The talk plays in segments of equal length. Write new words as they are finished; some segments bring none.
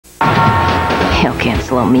Hell can't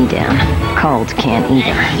slow me down. Cold can't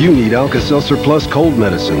either. You need Alka Seltzer Plus cold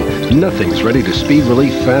medicine. Nothing's ready to speed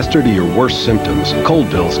relief faster to your worst symptoms. Cold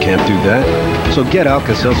pills can't do that. So get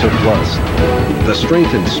Alka Seltzer Plus. The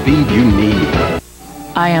strength and speed you need.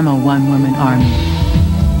 I am a one-woman army.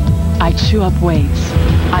 I chew up weights.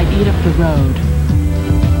 I eat up the road.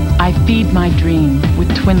 I feed my dream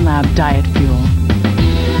with Twin Lab diet fuel.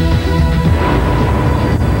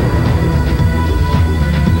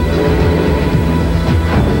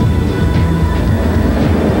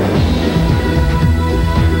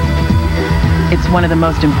 It's one of the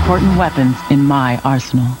most important weapons in my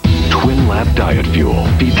arsenal. Twin Lab Diet Fuel.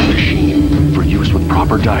 Feed the machine for use with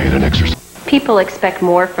proper diet and exercise. People expect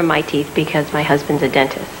more from my teeth because my husband's a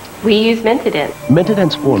dentist. We use Mentadent.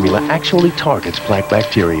 Mentadent's formula actually targets plaque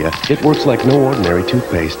bacteria. It works like no ordinary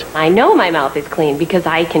toothpaste. I know my mouth is clean because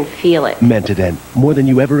I can feel it. Mentadent. More than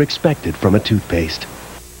you ever expected from a toothpaste.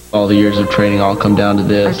 All the years of training all come down to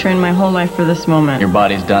this. I've trained my whole life for this moment. Your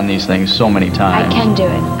body's done these things so many times. I can do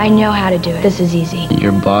it. I know how to do it. This is easy.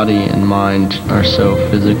 Your body and mind are so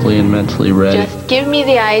physically and mentally ready. Just give me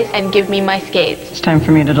the ice and give me my skates. It's time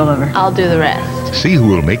for me to deliver. I'll do the rest. See who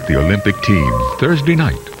will make the Olympic team Thursday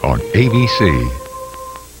night on ABC.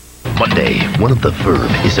 Monday, one of the verb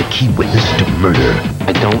is a key witness to murder.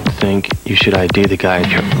 I don't think you should ID the guy.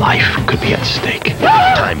 Your life could be at stake.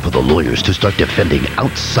 Time for the lawyers to start defending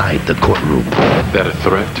outside the courtroom. That a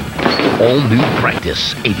threat? All new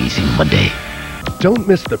practice, ABC Monday. Don't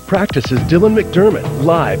miss the Practices Dylan McDermott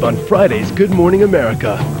live on Friday's Good Morning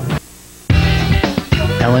America.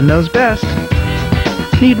 Ellen knows best.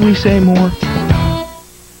 Need we say more?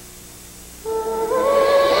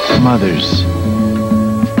 Mothers,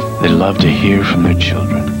 they love to hear from their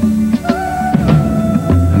children.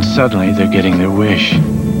 And suddenly they're getting their wish.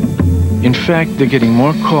 In fact, they're getting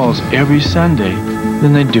more calls every Sunday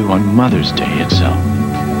than they do on Mother's Day itself.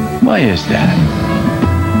 Why is that?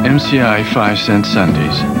 MCI 5-cent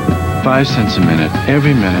Sundays. 5 cents a minute,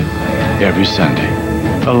 every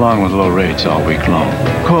Sunday. Along with low rates all week long.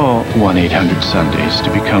 Call 1-800-SUNDAYS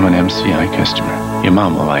to become an MCI customer. Your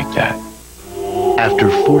mom will like that.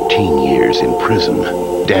 After 14 years in prison,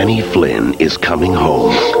 Danny Flynn is coming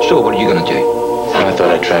home. So what are you gonna do? I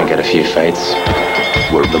thought I'd try and get a few fights.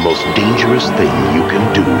 Where the most dangerous thing you can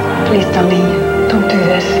do... Please tell me you don't do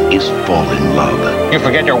this. ...is fall in love. You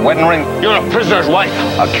forget your wedding ring? You're a prisoner's wife.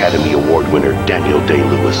 Academy Award winner Daniel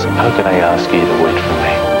Day-Lewis. How could I ask you to wait for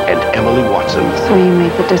me? And Emily Watson. So you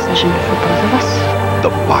made the decision for both of us?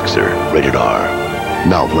 The Boxer, rated R.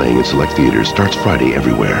 Now playing in select theaters, starts Friday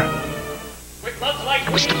everywhere.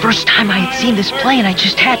 It was the first time I had seen this play, and I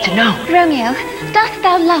just had to know. Romeo, dost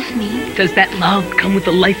thou love me? Does that love come with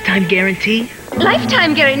a lifetime guarantee?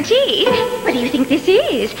 Lifetime guarantee? What do you think this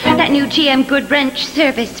is? That new GM Goodwrench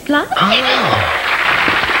Service Plus?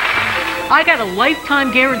 I got a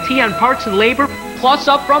lifetime guarantee on parts and labor, plus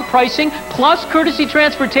upfront pricing, plus courtesy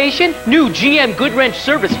transportation. New GM Goodwrench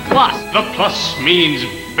Service Plus. The plus means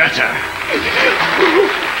better.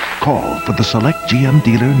 Call for the select GM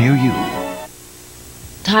dealer near you.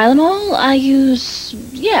 Tylenol I use,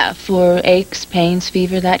 for aches, pains,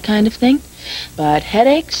 fever, that kind of thing. But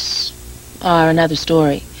headaches are another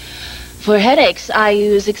story. For headaches, I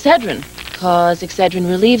use Excedrin, because Excedrin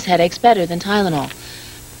relieves headaches better than Tylenol.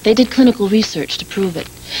 They did clinical research to prove it.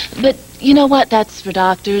 But you know what? That's for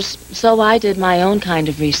doctors. So I did my own kind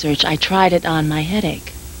of research. I tried it on my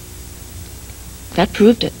headache. That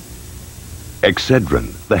proved it.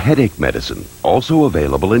 Excedrin, the headache medicine, also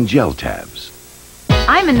available in gel tabs.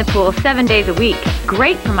 I'm in the pool 7 days a week.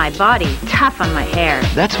 Great for my body, tough on my hair.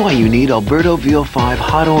 That's why you need Alberto VO5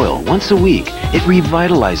 hot oil once a week. It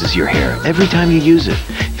revitalizes your hair every time you use it.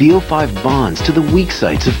 VO5 bonds to the weak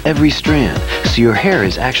sites of every strand, so your hair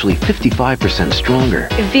is actually 55% stronger.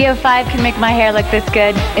 If VO5 can make my hair look this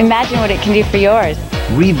good, imagine what it can do for yours.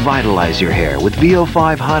 Revitalize your hair with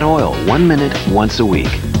VO5 hot oil 1 minute once a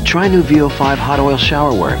week. Try new VO5 hot oil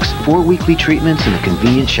shower works. 4 weekly treatments in a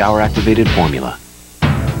convenient shower-activated formula.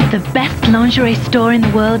 The best lingerie store in the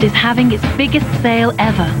world is having its biggest sale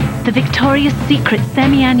ever. The Victoria's Secret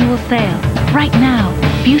semi-annual sale. Right now,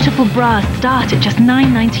 beautiful bras start at just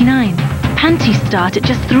 $9.99. Panties start at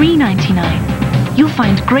just $3.99. You'll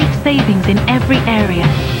find great savings in every area,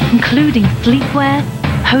 including sleepwear,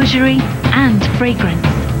 hosiery, and fragrance.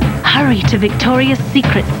 Hurry to Victoria's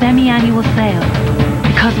Secret semi-annual sale.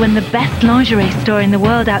 Because when the best lingerie store in the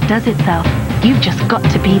world outdoes itself, you've just got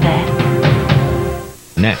to be there.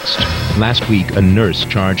 Next, last week a nurse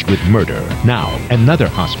charged with murder. Now, another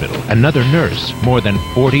hospital, another nurse, more than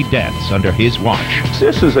 40 deaths under his watch.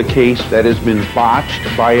 This is a case that has been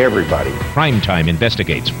botched by everybody. Primetime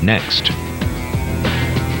investigates next.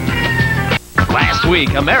 This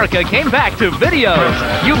week, America came back to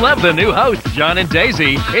videos. You love the new hosts, John and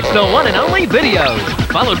Daisy. It's the one and only Videos,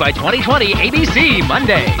 followed by 2020 ABC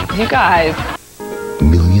Monday. You guys.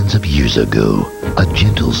 Millions of years ago, a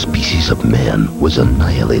gentle species of man was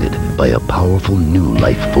annihilated by a powerful new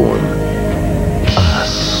life form.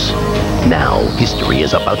 Us. Now, history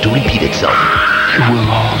is about to repeat itself. You will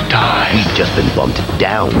all die. We've just been bumped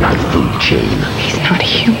down the food chain. He's not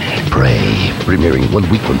human. Prey, premiering 1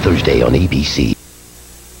 week from Thursday on ABC.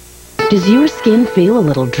 Does your skin feel a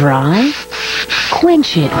little dry?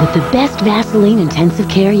 Quench it with the best Vaseline intensive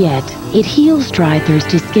care yet. It heals dry,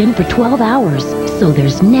 thirsty skin for 12 hours, so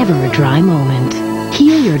there's never a dry moment.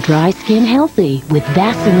 Heal your dry skin healthy with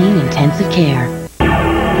Vaseline intensive care.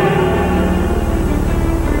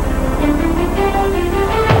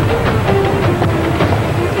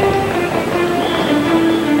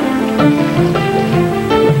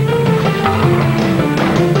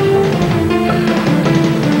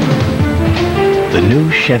 The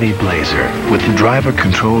new Chevy Blazer with the driver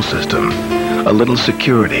control system. A little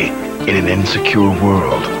security in an insecure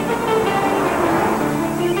world.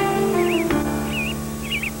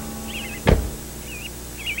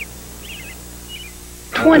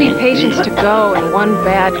 Patients to go and one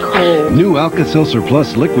bad cold. New Alka Seltzer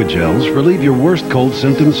Plus liquid gels relieve your worst cold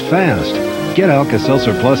symptoms fast. Get Alka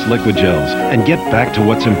Seltzer Plus liquid gels and get back to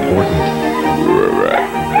what's important.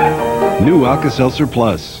 New Alka Seltzer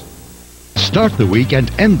Plus. Start the week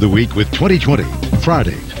and end the week with 2020.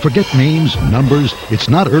 Friday, forget names, numbers. It's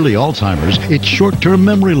not early Alzheimer's, it's short-term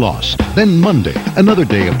memory loss. Then Monday, another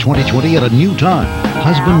day of 2020 at a new time.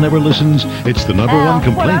 Husband never listens. It's the #1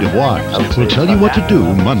 complaint of wives. We'll tell you what to do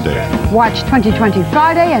Monday. Watch 2020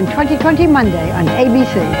 Friday and 2020 Monday on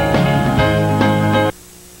ABC.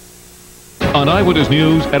 On Eyewitness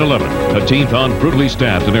News at 11, a teen found brutally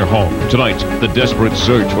stabbed in her home. Tonight, the desperate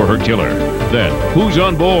search for her killer. Then, who's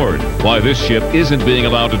on board? Why this ship isn't being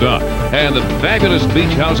allowed to dock. And the fabulous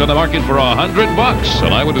beach house on the market for $100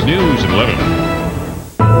 on Eyewitness News at 11.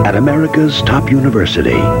 At America's top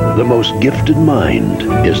university, the most gifted mind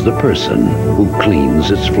is the person who cleans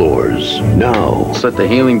its floors. Now, Let's let the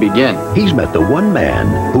healing begin. He's met the one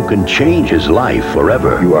man who can change his life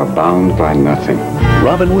forever. You are bound by nothing.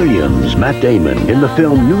 Robin Williams, Matt Damon, in the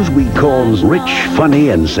film Newsweek calls rich, funny,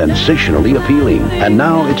 and sensationally appealing. And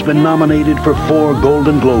now it's been nominated for 4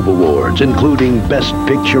 Golden Globe Awards, including Best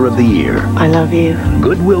Picture of the Year. I love you.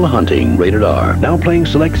 Good Will Hunting, rated R. Now playing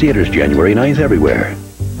select theaters January 9th everywhere.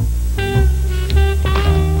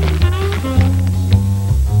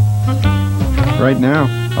 Right now,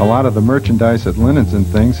 a lot of the merchandise at Linens and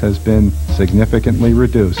Things has been significantly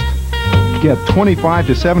reduced. Get 25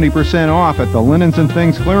 to 70% off at the Linens and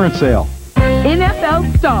Things clearance sale.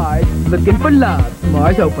 NFL stars looking for love.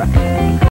 Mars Oprah.